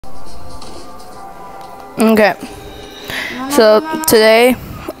Okay. So today,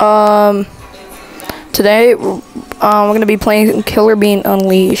 we're gonna be playing Killer Bean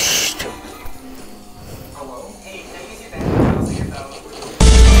Unleashed.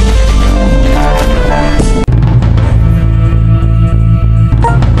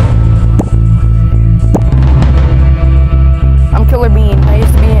 I'm Killer Bean. I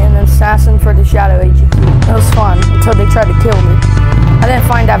used to be an assassin for the Shadow Agency. It was fun until they tried to kill me. I didn't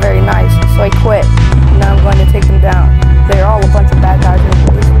find that very nice, so I quit. Now I'm going to take them down. They are all a bunch of bad guys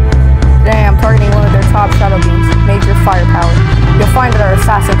anyways. Today I'm targeting one of their top Shadow Beans, Major Firepower. You'll find that our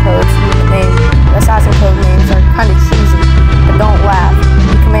assassin code names are kind of cheesy, but don't laugh.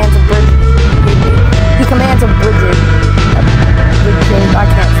 He commands a Bridget. I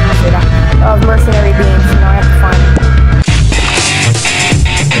can't say that. Of mercenary beings, so now I have to find him.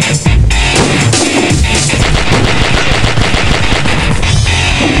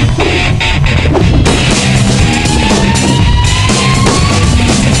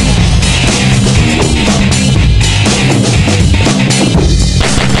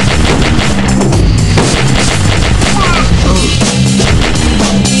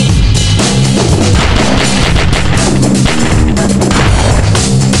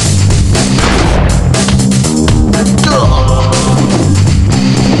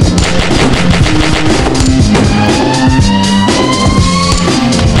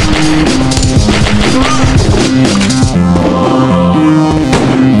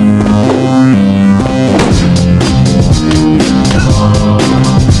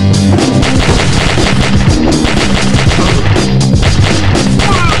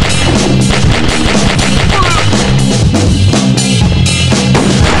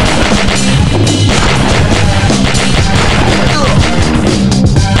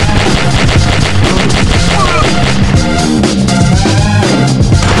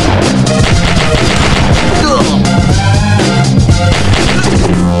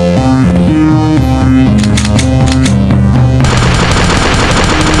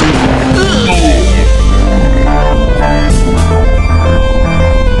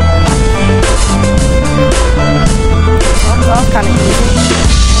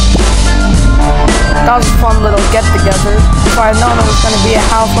 That was a fun little get-together. If I had known it was going to be a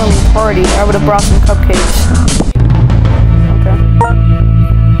housewarming party, I would have brought some cupcakes. Okay.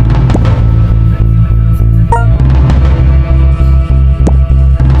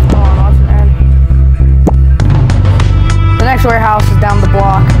 The next warehouse is down the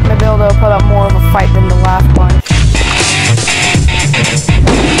block. Maybe they'll put up more of a fight than the last bunch.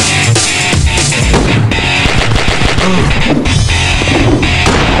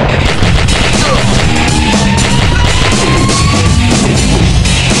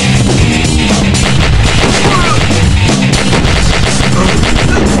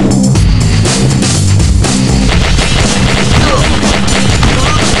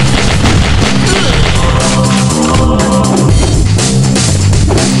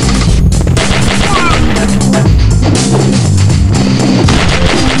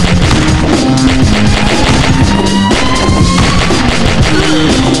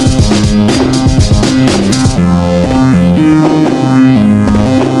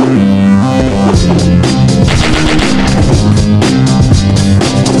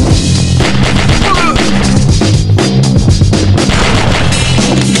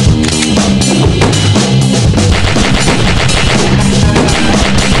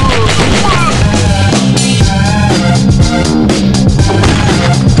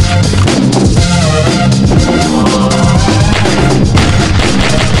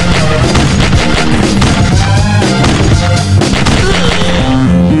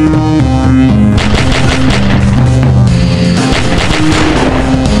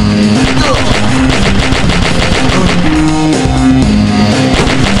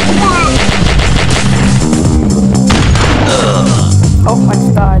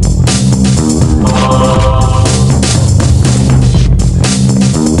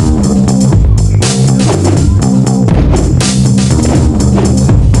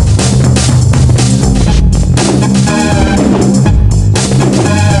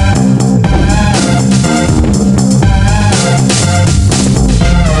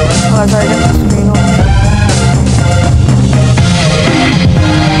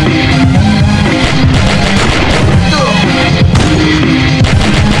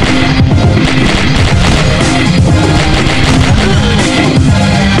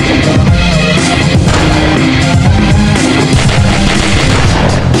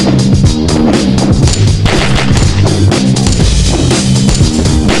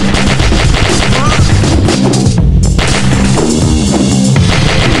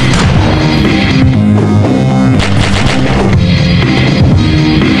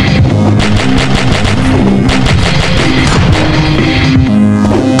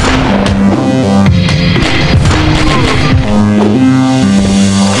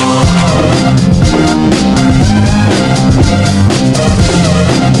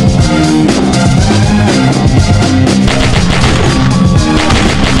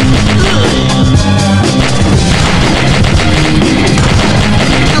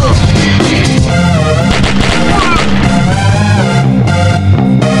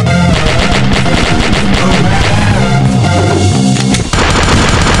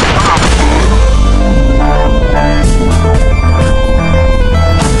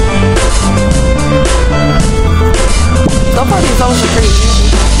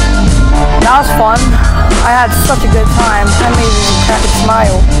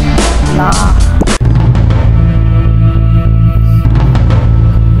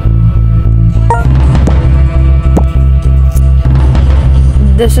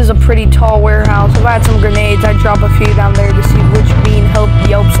 This is a pretty tall warehouse. If I had some grenades, I'd drop a few down there to see which bean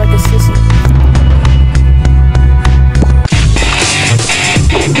yelps like a sissy.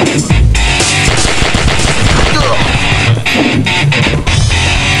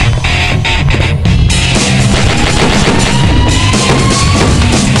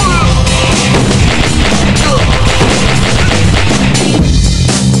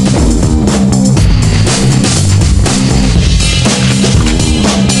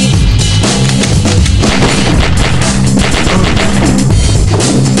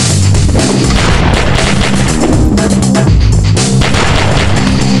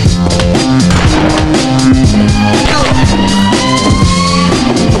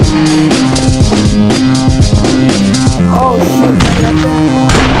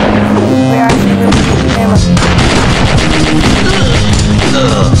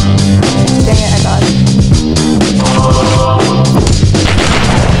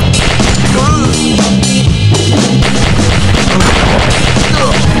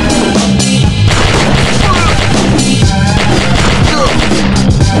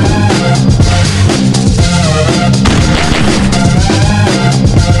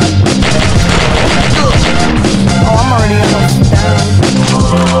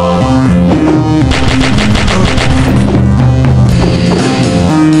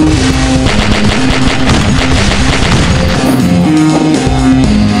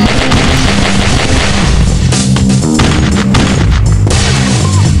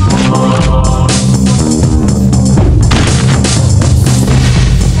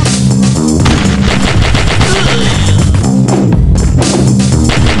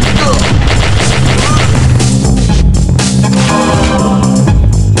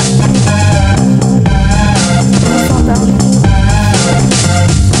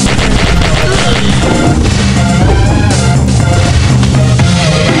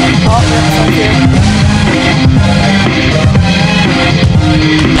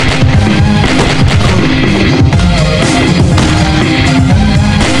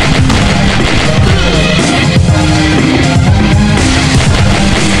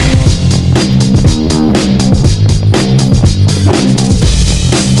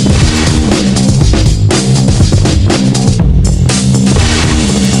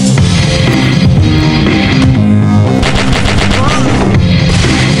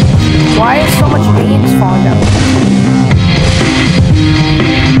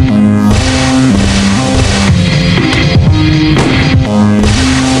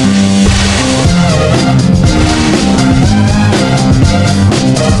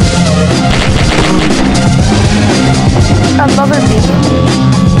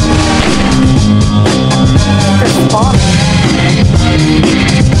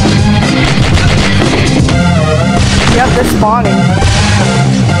 They're spawning.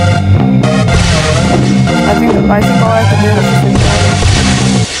 I think all I have to do is just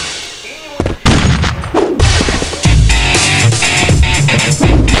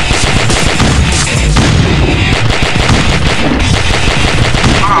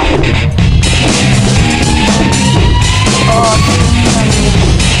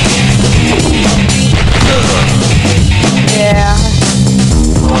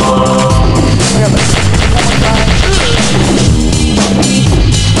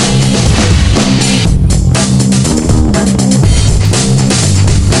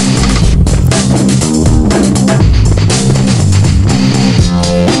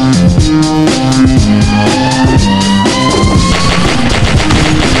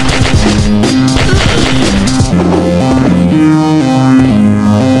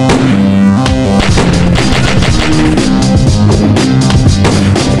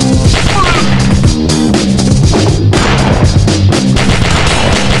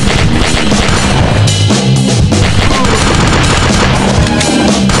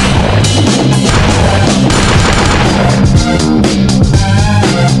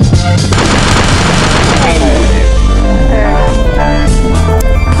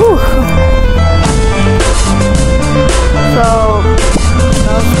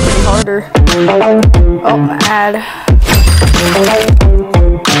oh, add.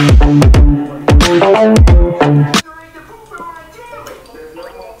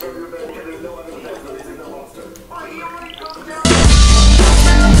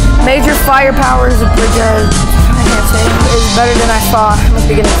 Major firepower is better than I thought. I must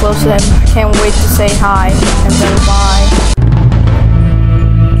be getting close to him. I can't wait to say hi and then bye.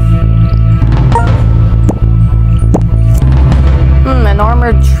 An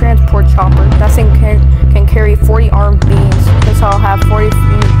armored transport chopper. That thing can carry 40 armed beams. Guess I'll have 40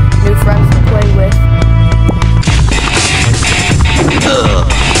 new friends to play with.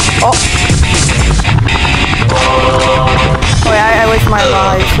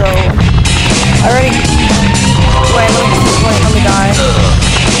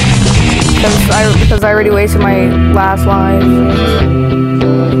 because I already wasted my last life.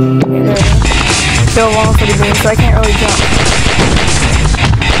 Yeah, still long for the beam, so I can't really jump.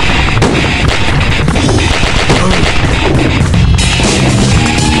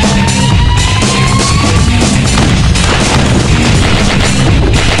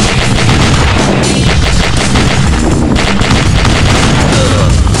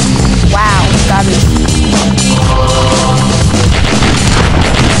 Wow, that is.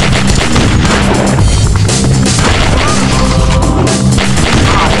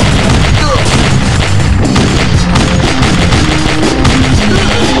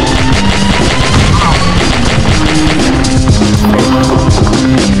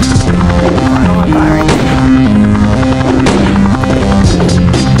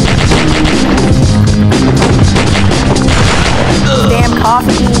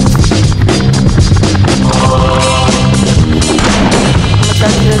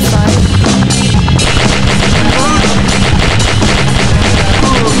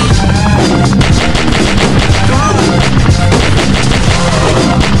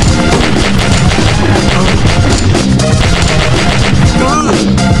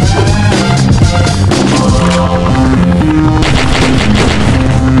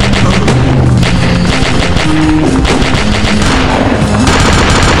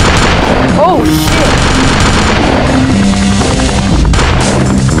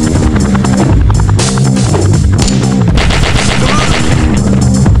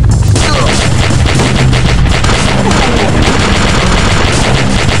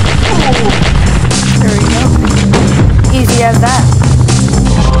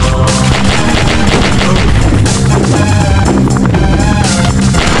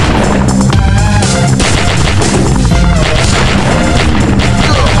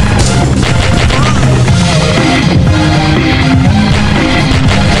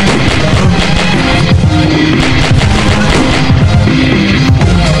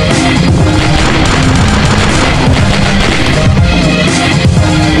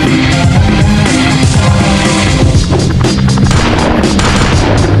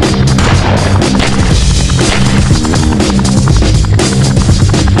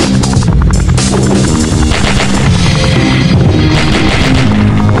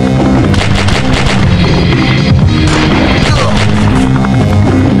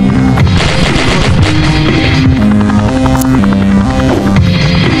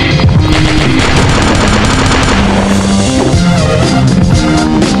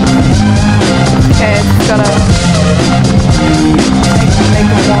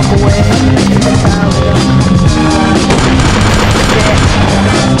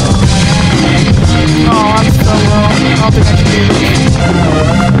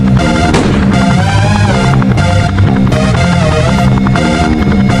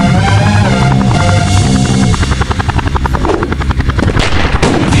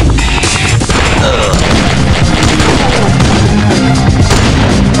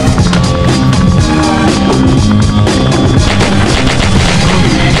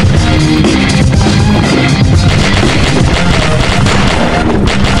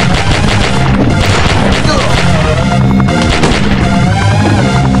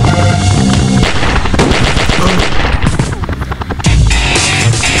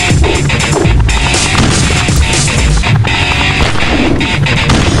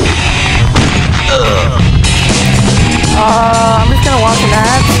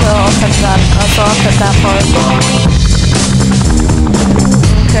 I'll cut that part.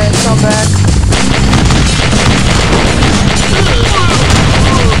 Okay, it's all back.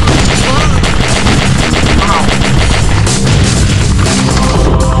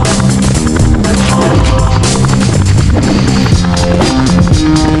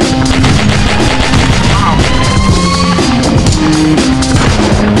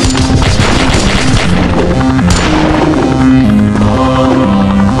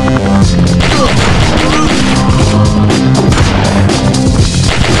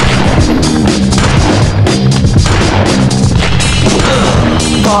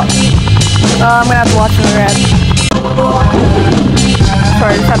 I'm gonna have to watch another ad.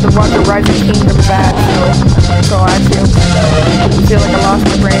 Sorry, I just have to watch the Rising Kingdom back, so I feel like I lost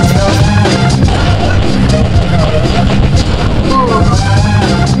my brain cells.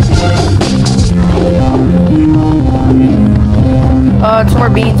 Some more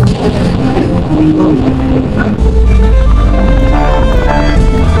beans.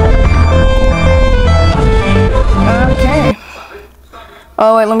 Okay.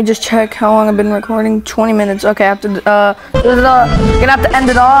 Oh wait, let me just check how long I've been recording. 20 minutes. Okay, I have to gonna have to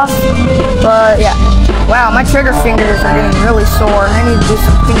end it off. But yeah. Wow, my trigger fingers are getting really sore. I need to do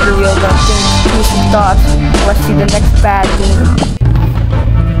some finger yoga. Do some thoughts. Let's see the next bad game.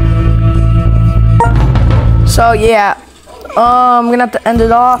 So yeah. I'm gonna have to end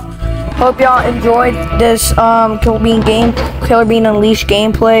it off. Hope y'all enjoyed this Killer Bean Unleashed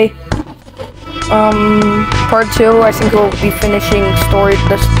gameplay. Part 2, I think we'll be finishing the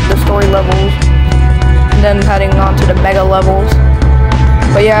story levels and then heading on to the mega levels.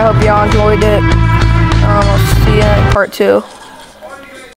 But yeah, I hope y'all enjoyed it. I'll see you in part 2.